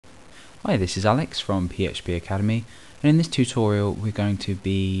Hi, this is Alex from PHP Academy, and in this tutorial we're going to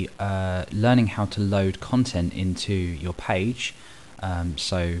be learning how to load content into your page.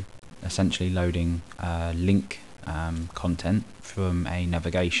 So essentially loading link content from a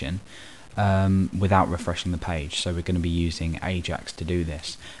navigation without refreshing the page. So we're going to be using AJAX to do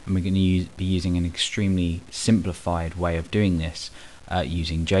this, and we're going to be using an extremely simplified way of doing this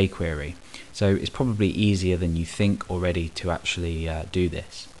using jQuery. So it's probably easier than you think already to actually do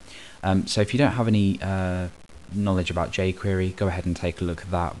this. So if you don't have any knowledge about jQuery, go ahead and take a look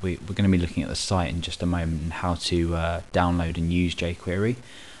at that. We're going to be looking at the site in just a moment and how to download and use jQuery.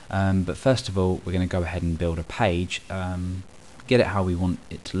 But first of all, we're going to go ahead and build a page, get it how we want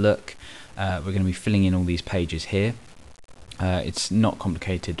it to look. We're going to be filling in all these pages here. It's not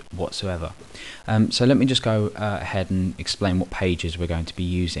complicated whatsoever. So let me just go ahead and explain what pages we're going to be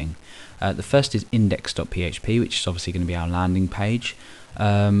using. The first is index.php, which is obviously going to be our landing page.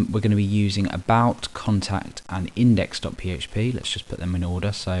 We're going to be using about, contact and index.php. Let's just put them in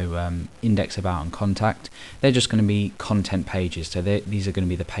order. So index, about and contact, they're just going to be content pages. So these are going to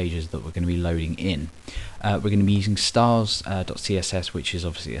be the pages that we're going to be loading in. We're going to be using styles.css, which is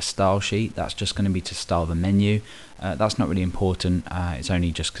obviously a style sheet. That's just going to be to style the menu. That's not really important. It's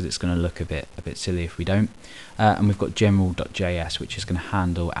only just because it's going to look a bit silly if we don't. And we've got general.js, which is going to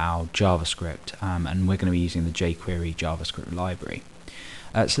handle our JavaScript, and we're going to be using the jQuery JavaScript library.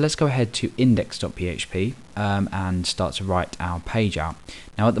 So let's go ahead to index.php and start to write our page out.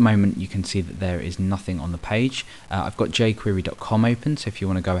 Now at the moment you can see that there is nothing on the page. I've got jQuery.com open, so if you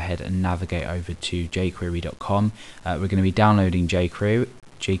want to go ahead and navigate over to jQuery.com, we're going to be downloading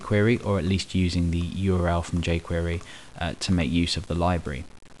jQuery, or at least using the URL from jQuery to make use of the library.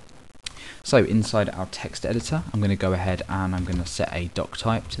 So inside our text editor, I'm going to go ahead and I'm going to set a doc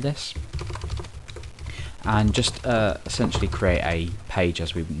type to this, and just essentially create a page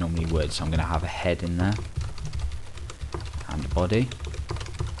as we normally would. So I'm going to have a head in there and a body,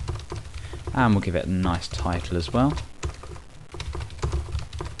 and we'll give it a nice title as well.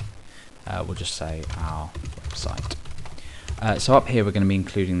 We'll just say our website. So up here we're going to be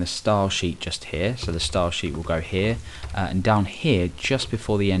including the style sheet just here, so the style sheet will go here, and down here just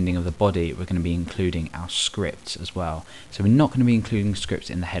before the ending of the body we're going to be including our scripts as well. So we're not going to be including scripts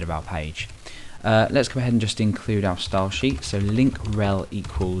in the head of our page. Let's go ahead and just include our style sheet. So link rel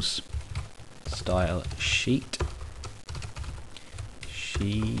equals style sheet,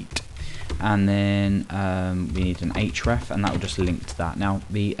 and then we need an href, and that will just link to that. Now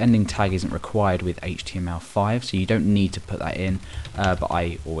the ending tag isn't required with HTML5, so you don't need to put that in, but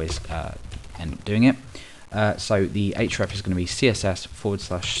I always end up doing it. So the href is going to be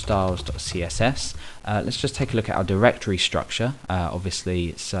css/styles.css. Let's just take a look at our directory structure. Obviously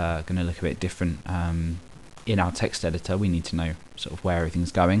it's going to look a bit different in our text editor. We need to know sort of where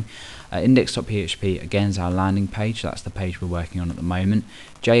everything's going. Index.php again is our landing page. That's the page we're working on at the moment.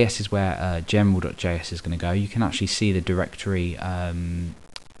 JS is where general.js is going to go. You can actually see the directory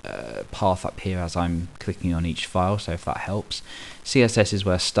path up here as I'm clicking on each file, so if that helps. CSS is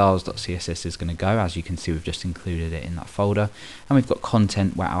where styles.css is going to go. As you can see, we've just included it in that folder, and we've got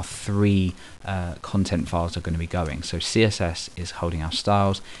content where our three content files are going to be going. So CSS is holding our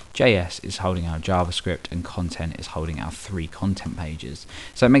styles, JS is holding our JavaScript, and content is holding our three content pages.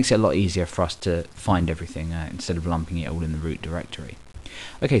 So it makes it a lot easier for us to find everything instead of lumping it all in the root directory.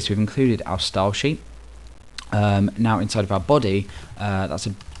 Okay, so we've included our style sheet. Now inside of our body, that's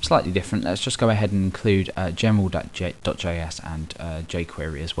slightly different. Let's just go ahead and include general.js and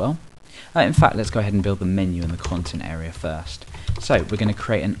jQuery as well. In fact, let's go ahead and build the menu in the content area first. So we're going to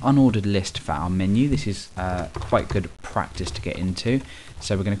create an unordered list for our menu. This is quite good practice to get into.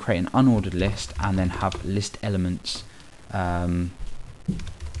 So we're going to create an unordered list and then have list elements. We're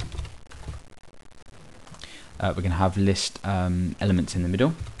going to have list elements in the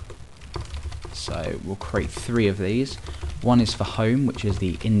middle. So we'll create three of these. One is for home, which is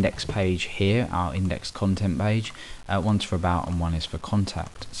the index page here, our index content page. One's for about, and one is for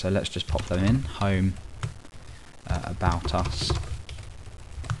contact. So let's just pop them in: home, about us,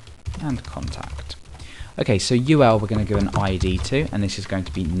 and contact. Okay, so UL we're going to give an ID to, and this is going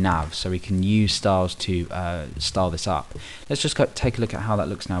to be nav, so we can use styles to style this up. Let's just take a look at how that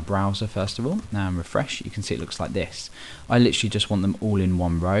looks in our browser first of all. Now refresh, you can see it looks like this. I literally just want them all in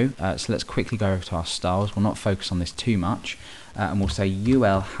one row, so let's quickly go over to our styles. We'll not focus on this too much, and we'll say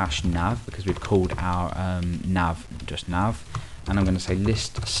UL hash nav, because we've called our nav just nav, and I'm going to say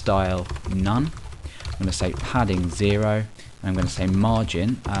list style none. I'm going to say padding 0. I'm going to say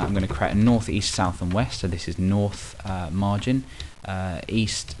margin. I'm going to create a north, east, south and west, so this is north margin,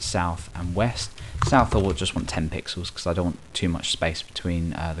 east, south and west. South I will just want 10 pixels because I don't want too much space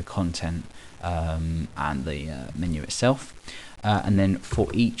between the content and the menu itself. And then for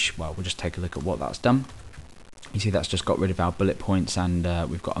each, well, we'll just take a look at what that's done. You see that's just got rid of our bullet points, and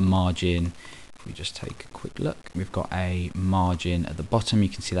we've got a margin. If we just take a quick look, we've got a margin at the bottom. You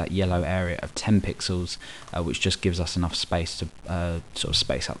can see that yellow area of 10 pixels, which just gives us enough space to sort of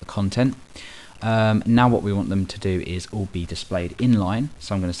space out the content. Now what we want them to do is all be displayed inline.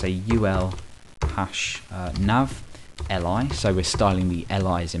 So I'm going to say ul hash nav li. So we're styling the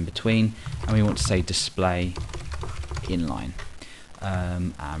li's in between, and we want to say display inline.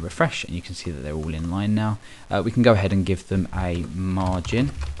 And refresh, and you can see that they're all in line now. We can go ahead and give them a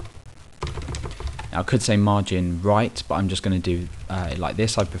margin. Now I could say margin right, but I'm just going to do it like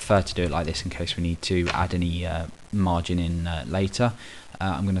this. I prefer to do it like this in case we need to add any margin in later.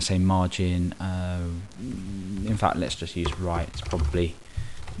 I'm going to say margin, in fact let's just use right, it's probably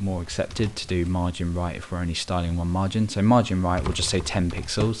more accepted to do margin right if we're only styling one margin. So margin right, we'll just say 10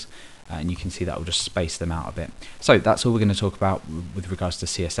 pixels. And you can see that will just space them out a bit. So that's all we're going to talk about with regards to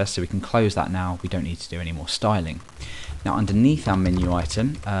CSS, so we can close that now. We don't need to do any more styling. Now underneath our menu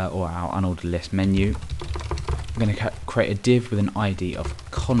item, or our unordered list menu, we're going to create a div with an ID of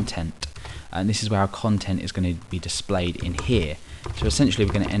content, and this is where our content is going to be displayed in here. So essentially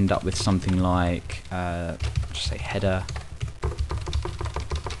we're going to end up with something like, just say header,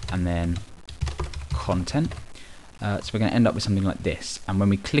 and then content. So we're going to end up with something like this, and when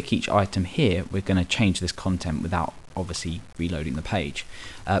we click each item here, we're going to change this content without obviously reloading the page.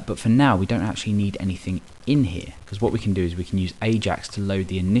 But for now we don't actually need anything in here, because what we can do is we can use AJAX to load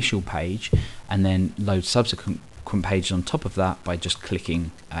the initial page and then load subsequent pages on top of that by just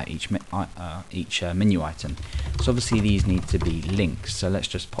clicking each menu item. So obviously these need to be links, so let's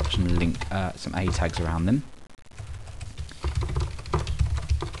just pop some some A tags around them.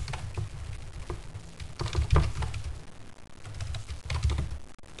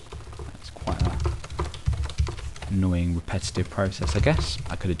 Annoying repetitive process, I guess.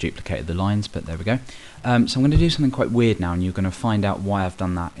 I could have duplicated the lines, but there we go. So I'm going to do something quite weird now, and you're going to find out why I've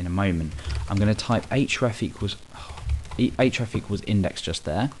done that in a moment. I'm going to type href equals index just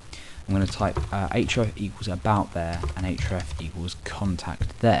there. I'm going to type href equals about there, and href equals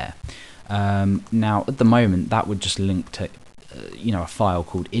contact there. Now at the moment that would just link to a file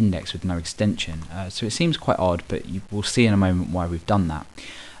called index with no extension. So it seems quite odd, but we'll see in a moment why we've done that.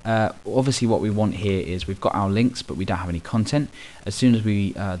 Obviously what we want here is we've got our links, but we don't have any content. As soon as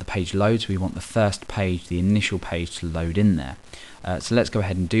the page loads, we want the first page, the initial page, to load in there. So let's go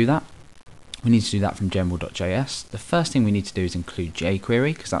ahead and do that. We need to do that from general.js. The first thing we need to do is include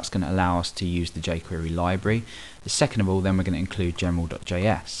jQuery, because that's going to allow us to use the jQuery library. The second of all, then we're going to include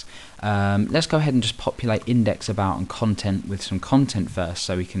general.js. Let's go ahead and just populate index, about, and content with some content first,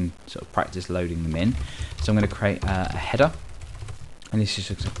 so we can sort of practice loading them in. So I'm going to create a header. And this is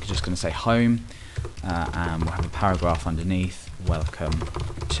just going to say home, and we'll have a paragraph underneath, welcome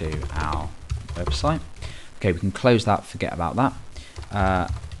to our website. Okay, we can close that, forget about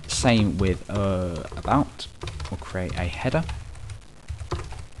that. Same with about, we'll create a header,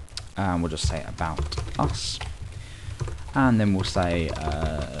 and we'll just say about us. And then we'll say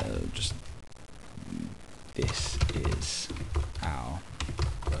just this is our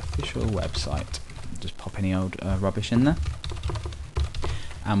official website. Just pop any old rubbish in there.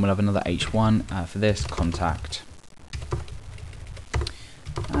 And we'll have another h1 for this, contact,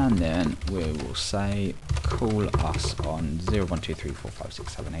 and then we will say call us on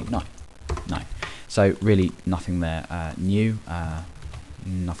 0123456789. So really nothing there new,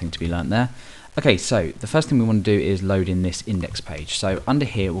 nothing to be learnt there. Okay, so the first thing we want to do is load in this index page. So under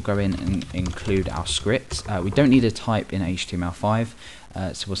here we'll go in and include our scripts. We don't need a type in HTML5,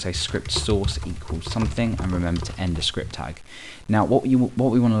 so we'll say script source equals something, and remember to end a script tag. Now what we want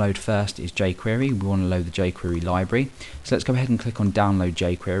to load first is jQuery. We want to load the jQuery library. So let's go ahead and click on download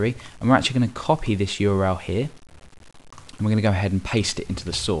jQuery, and we're actually going to copy this URL here, and we're going to go ahead and paste it into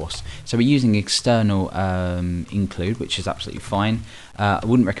the source. So we're using external include, which is absolutely fine. I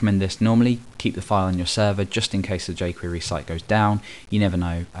wouldn't recommend this normally. Keep the file on your server just in case the jQuery site goes down. You never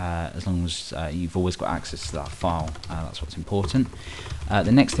know, as long as you've always got access to that file, that's what's important.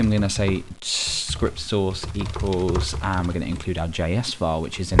 The next thing we're going to say script source equals, and we're going to include our JS file,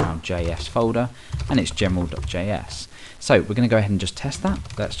 which is in our JS folder, and it's general.js. So we're going to go ahead and just test that.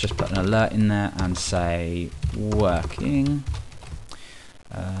 Let's just put an alert in there and say working,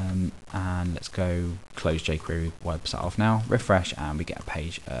 and let's go close jQuery website off now, refresh, and we get a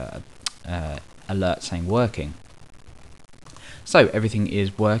page alert saying working. So everything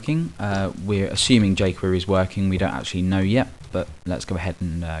is working. We're assuming jQuery is working. We don't actually know yet. but let's go ahead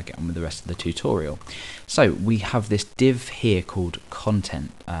and get on with the rest of the tutorial. So we have this div here called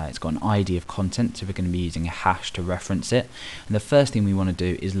content. It's got an ID of content, so we're going to be using a hash to reference it. And the first thing we want to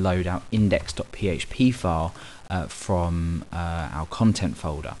do is load our index.php file from our content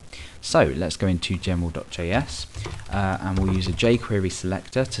folder. So let's go into general.js and we'll use a jQuery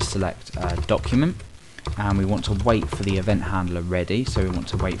selector to select a document, and we want to wait for the event handler ready, so we want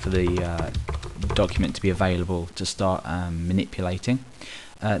to wait for the document to be available to start manipulating.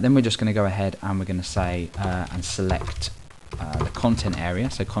 Then we're just going to go ahead and we're going to say and select the content area,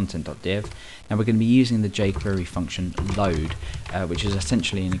 so content.div. Now we're going to be using the jQuery function load, which is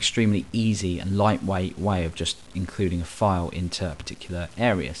essentially an extremely easy and lightweight way of just including a file into a particular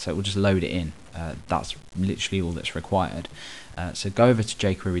area. So we'll just load it in. That's literally all that's required. So go over to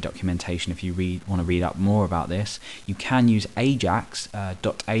jQuery documentation if you want to read up more about this. You can use AJAX,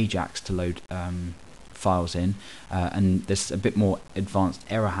 .ajax to load files in, and there's a bit more advanced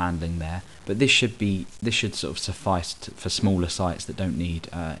error handling there, but this should sort of suffice for smaller sites that don't need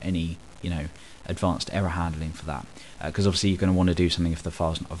any advanced error handling for that, because obviously you're going to want to do something if the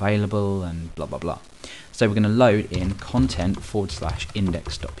file's not available and blah blah blah. So we're going to load in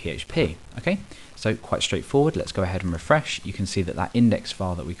content/index.php. Okay, so quite straightforward. Let's go ahead and refresh. You can see that index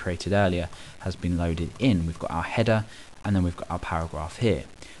file that we created earlier has been loaded in. We've got our header and then we've got our paragraph here.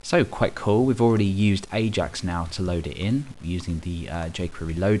 So quite cool. We've already used AJAX now to load it in using the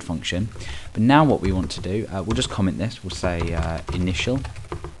jQuery load function. But now what we want to do, we'll just comment this. We'll say initial.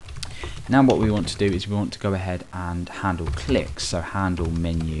 Now what we want to do is we want to go ahead and handle clicks. So handle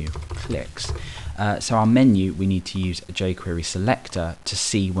menu clicks. So our menu, we need to use a jQuery selector to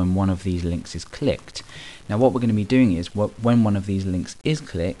see when one of these links is clicked. Now what we're going to be doing is when one of these links is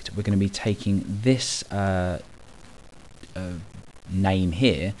clicked, we're going to be taking this name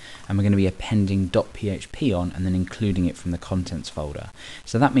here and we're going to be appending .php on and then including it from the contents folder.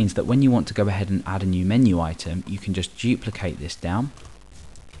 So that means that when you want to go ahead and add a new menu item, you can just duplicate this down.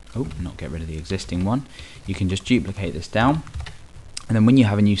 Oh, not get rid of the existing one. You can just duplicate this down, and then when you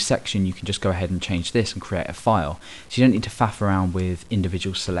have a new section you can just go ahead and change this and create a file. So you don't need to faff around with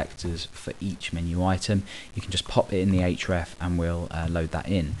individual selectors for each menu item. You can just pop it in the href and we'll load that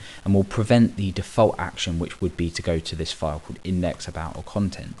in, and we'll prevent the default action, which would be to go to this file called index about or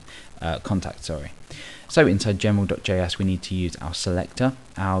contact. So inside general.js we need to use our selector.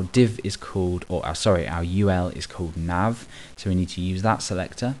 Our div is called, our UL is called nav, so we need to use that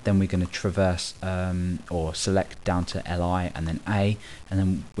selector. Then we're going to traverse or select down to li and then a, and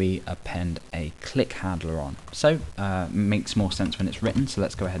then we append a click handler on. So makes more sense when it's written, so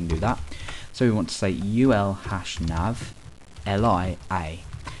let's go ahead and do that. So we want to say ul hash nav li a.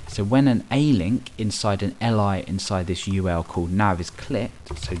 So when an a link inside an li inside this ul called nav is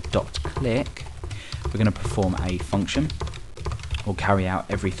clicked, so .click, we're going to perform a function or carry out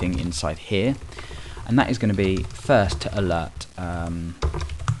everything inside here, and that is going to be first to alert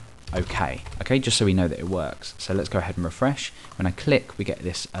OK, just so we know that it works. So let's go ahead and refresh. When I click we get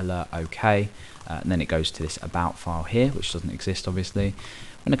this alert OK, and then it goes to this about file here, which doesn't exist obviously.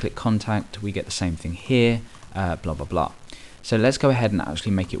 When I click contact we get the same thing here, blah blah blah. So let's go ahead and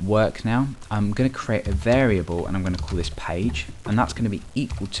actually make it work now. I'm going to create a variable and I'm going to call this page, and that's going to be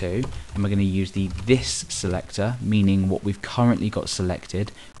equal to, and we're going to use the this selector, meaning what we've currently got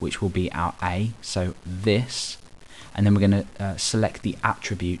selected, which will be our a, so this, and then we're going to select the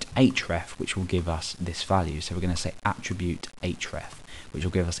attribute href, which will give us this value. So we're going to say attribute href, which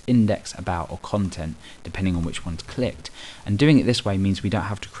will give us index, about or content depending on which one's clicked. And doing it this way means we don't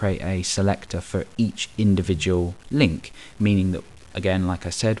have to create a selector for each individual link, meaning that, again, like I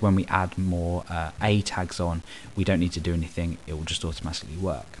said, when we add more a tags on, we don't need to do anything, it will just automatically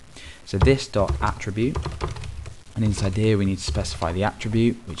work. So this dot attribute, and inside here we need to specify the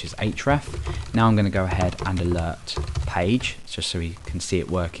attribute, which is href. Now I'm going to go ahead and alert page, just so we can see it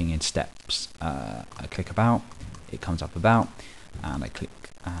working in steps. I click about, it comes up about, and I click,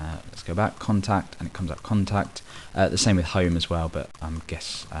 let's go back, contact, and it comes up contact. The same with home as well, but I'm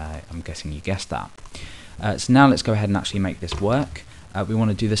guessing you guessed that. So now let's go ahead and actually make this work. We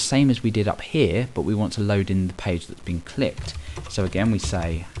want to do the same as we did up here, but we want to load in the page that's been clicked. So again we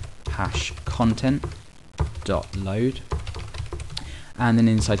say hash content dot load, and then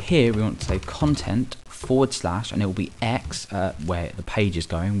inside here we want to say content / and it will be x, where the page is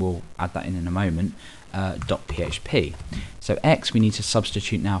going, we'll add that in a moment, .php. So x we need to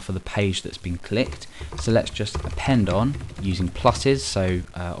substitute now for the page that's been clicked, so let's just append on using pluses. So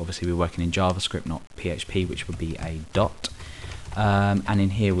obviously we're working in JavaScript, not PHP, which would be a dot. and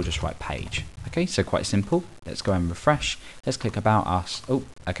in here we'll just write page. Okay, so quite simple. Let's go and refresh. Let's click about us. Oh,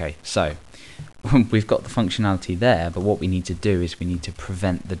 okay, so we've got the functionality there, but what we need to do is we need to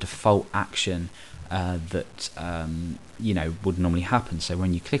prevent the default action that would normally happen. So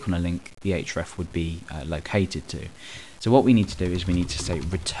when you click on a link, the href would be located to. So what we need to do is we need to say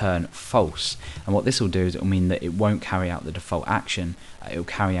return false, and what this will do is it will mean that it won't carry out the default action. It will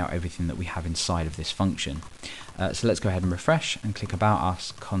carry out everything that we have inside of this function. So let's go ahead and refresh and click about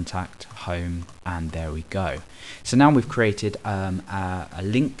us, contact, home, and there we go. So now we've created a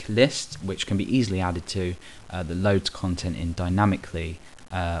link list which can be easily added to that loads content in dynamically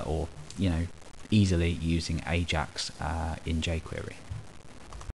or easily using AJAX in jQuery.